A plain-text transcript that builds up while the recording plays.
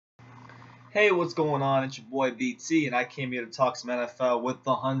Hey, what's going on? It's your boy BT, and I came here to talk some NFL with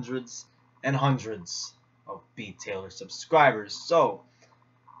the hundreds and hundreds of B Taylor subscribers. So,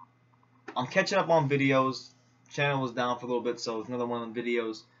 I'm catching up on videos. Channel was down for a little bit, so it's another one of the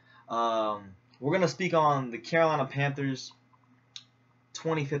videos. We're going to speak on the Carolina Panthers,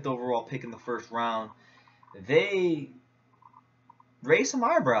 25th overall pick in the first round. They raised some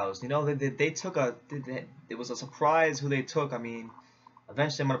eyebrows. You know, they took it was a surprise who they took. I mean,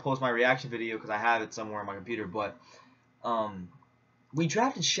 eventually I'm going to post my reaction video because I have it somewhere on my computer. But we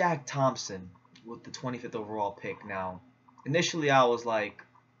drafted Shaq Thompson with the 25th overall pick. Now, initially I was like,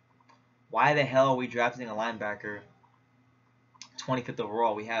 why the hell are we drafting a linebacker 25th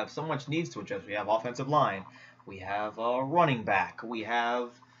overall? We have so much needs to address. We have offensive line. We have a running back. We have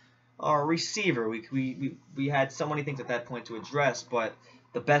a receiver. We had so many things at that point to address, but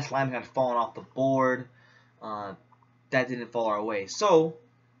the best lineman had fallen off the board. That didn't fall our way. So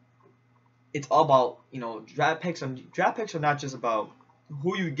it's all about, you know, draft picks are not just about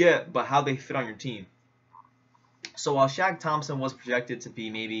who you get, but how they fit on your team. So while Shaq Thompson was projected to be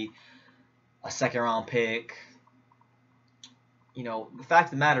maybe a second-round pick, you know, the fact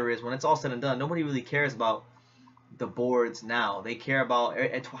of the matter is, when it's all said and done, nobody really cares about the boards now. They care about,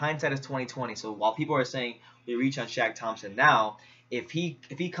 hindsight is 2020. So while people are saying we reach on Shaq Thompson now, if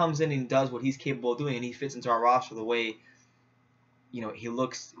he comes in and does what he's capable of doing and he fits into our roster the way, you know, he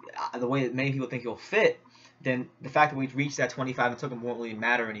looks, the way that many people think he'll fit, then the fact that we've reached that 25 and took him won't really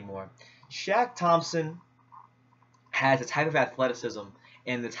matter anymore. Shaq Thompson has a type of athleticism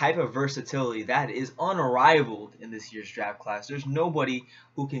and the type of versatility that is unrivaled in this year's draft class. There's nobody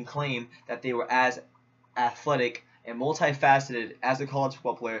who can claim that they were as athletic and multifaceted as a college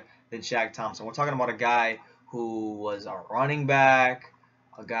football player than Shaq Thompson. We're talking about a guy who was a running back,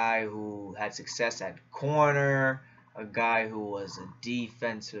 a guy who had success at corner, a guy who was a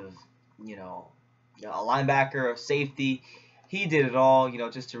defensive, you know, a linebacker, a safety. He did it all, you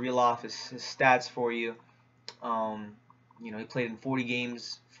know, just to reel off his stats for you. You know, he played in 40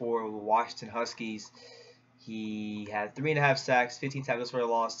 games for the Washington Huskies. He had 3.5 sacks, 15 tackles for a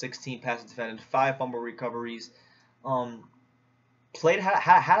loss, 16 passes defended, 5 fumble recoveries. Had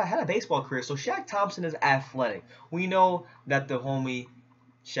a baseball career. So Shaq Thompson is athletic. We know that the homie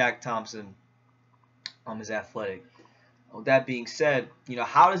Shaq Thompson is athletic. With that being said, you know,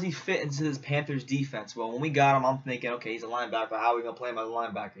 how does he fit into this Panthers defense? Well, when we got him, I'm thinking, okay, he's a linebacker. How are we gonna play him as a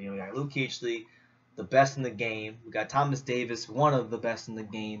linebacker? You know, we got Luke Kuechly, the best in the game. We got Thomas Davis, one of the best in the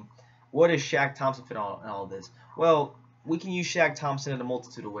game. What does Shaq Thompson fit on in all this? Well, we can use Shaq Thompson in a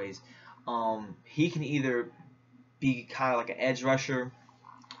multitude of ways. He can either be kind of like an edge rusher,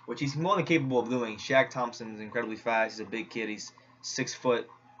 which he's more than capable of doing. Shaq Thompson is incredibly fast. He's a big kid. He's 6 foot,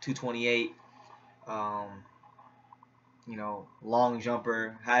 228. You know, long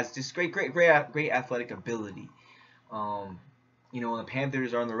jumper. Has just great athletic ability. You know, when the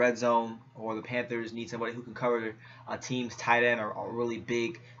Panthers are in the red zone or the Panthers need somebody who can cover a team's tight end or a really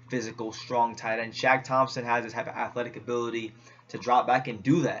big, physical, strong tight end, Shaq Thompson has this type of athletic ability to drop back and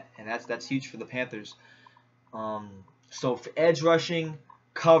do that, and that's huge for the Panthers. So for edge rushing,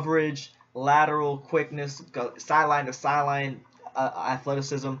 coverage, lateral quickness, sideline to sideline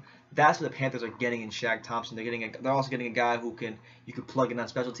athleticism, that's what the Panthers are getting in Shaq Thompson. They're also getting a guy who you can plug in on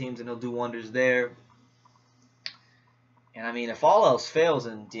special teams and he'll do wonders there. And I mean, if all else fails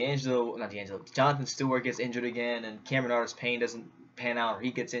and Jonathan Stewart gets injured again and Cameron Artis-Payne doesn't pan out or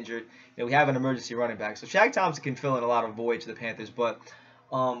he gets injured, you know, we have an emergency running back. So Shaq Thompson can fill in a lot of voids for the Panthers. But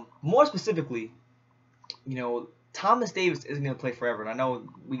more specifically, you know, Thomas Davis isn't going to play forever. And I know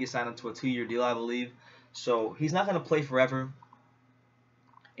we get signed up to a 2-year deal, I believe. So he's not going to play forever.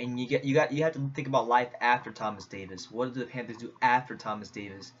 And you have to think about life after Thomas Davis. What do the Panthers do after Thomas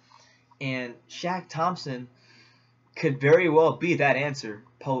Davis? And Shaq Thompson could very well be that answer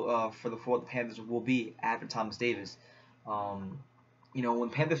for what the Panthers will be after Thomas Davis. You know, when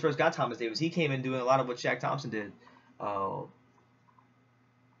Panthers first got Thomas Davis, he came in doing a lot of what Shaq Thompson did. You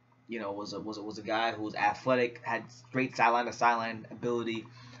know, was a guy who was athletic, had great sideline to sideline ability,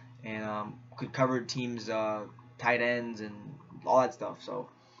 and could cover teams' tight ends and all that stuff. So,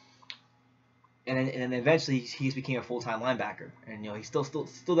 and then eventually he just became a full-time linebacker, and you know he still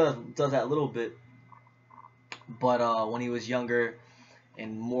does that a little bit. But when he was younger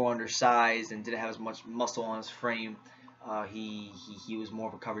and more undersized and didn't have as much muscle on his frame, he was more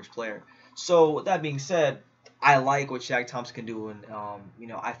of a coverage player. So with that being said, I like what Shaq Thompson can do, and you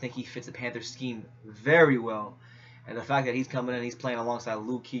know, I think he fits the Panthers scheme very well. And the fact that he's coming in, he's playing alongside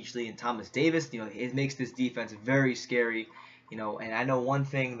Luke Kuechly and Thomas Davis, you know, it makes this defense very scary. You know, and I know one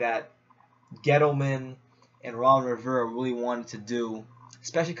thing that Gettleman and Ron Rivera really wanted to do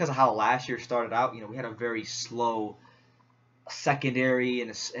especially because of how last year started out. You know, we had a very slow secondary,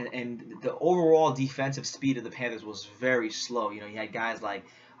 and the overall defensive speed of the Panthers was very slow. You know, you had guys like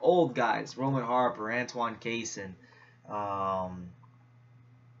old guys, Roman Harper, Antoine Cason,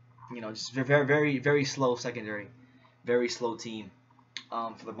 you know, just very slow secondary, very slow team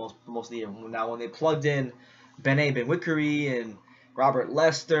for the most of the year. Now, when they plugged in Bené Benwikere and Robert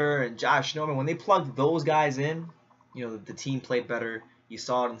Lester and Josh Norman, when they plugged those guys in, you know, the team played better. You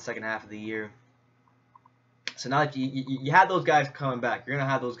saw it in the second half of the year. So now that you had those guys coming back, you're gonna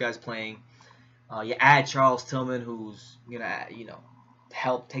have those guys playing. You add Charles Tillman, who's gonna, you know,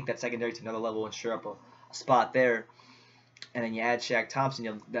 help take that secondary to another level and sure up a spot there. And then you add Shaq Thompson.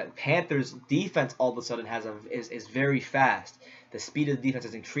 You know, that Panthers defense all of a sudden is very fast. The speed of the defense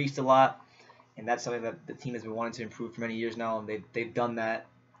has increased a lot, and that's something that the team has been wanting to improve for many years now, and they've done that,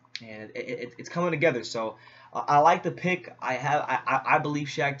 and it's coming together. So I like the pick. I believe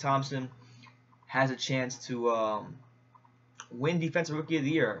Shaq Thompson has a chance to win Defensive Rookie of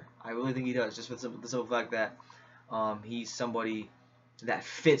the Year. I really think he does, just for the simple fact that he's somebody that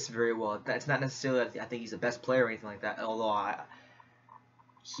fits very well. That's not necessarily that I think he's the best player or anything like that, although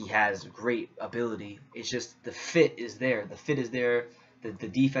he has great ability. It's just the fit is there. The fit is there. The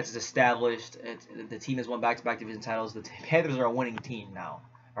defense is established. The team has won back-to-back division titles. The Panthers are a winning team now.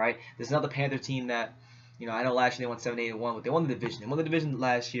 Right? This is not the Panther team that, you know, I know last year they won 7-8-1, but they won the division. They won the division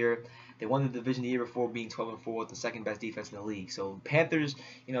last year. They won the division the year before, being 12-4 with the second best defense in the league. So Panthers,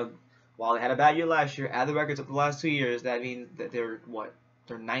 you know, while they had a bad year last year, add the records up the last 2 years, that means that they're what?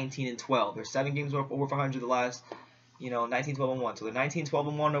 They're 19-12. They're 7 games over 500 the last, you know, 19-12-1. So they're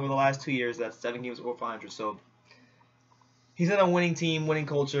 19-12-1 over the last 2 years. That's 7 games over 500. So he's in a winning team, winning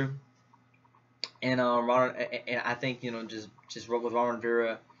culture, and and I think, you know, just with Ron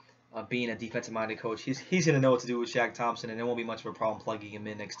Rivera being a defensive-minded coach, he's gonna know what to do with Shaq Thompson, and it won't be much of a problem plugging him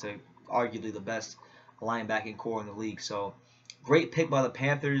in next to arguably the best linebacking core in the league. So great pick by the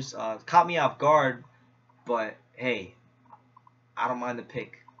Panthers. Caught me off guard, but hey, I don't mind the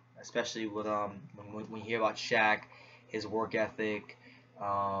pick, especially with when you hear about Shaq, his work ethic,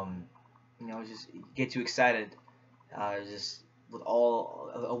 you know, just gets you excited. Just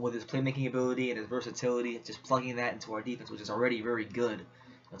with his playmaking ability and his versatility, just plugging that into our defense, which is already very good.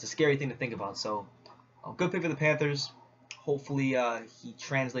 It's a scary thing to think about. So, good pick for the Panthers. Hopefully,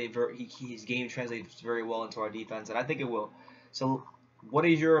 his game translates very well into our defense, and I think it will. So, what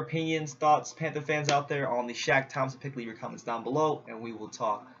is your opinions, thoughts, Panther fans out there on the Shaq Thompson pick? Leave your comments down below, and we will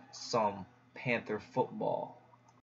talk some Panther football.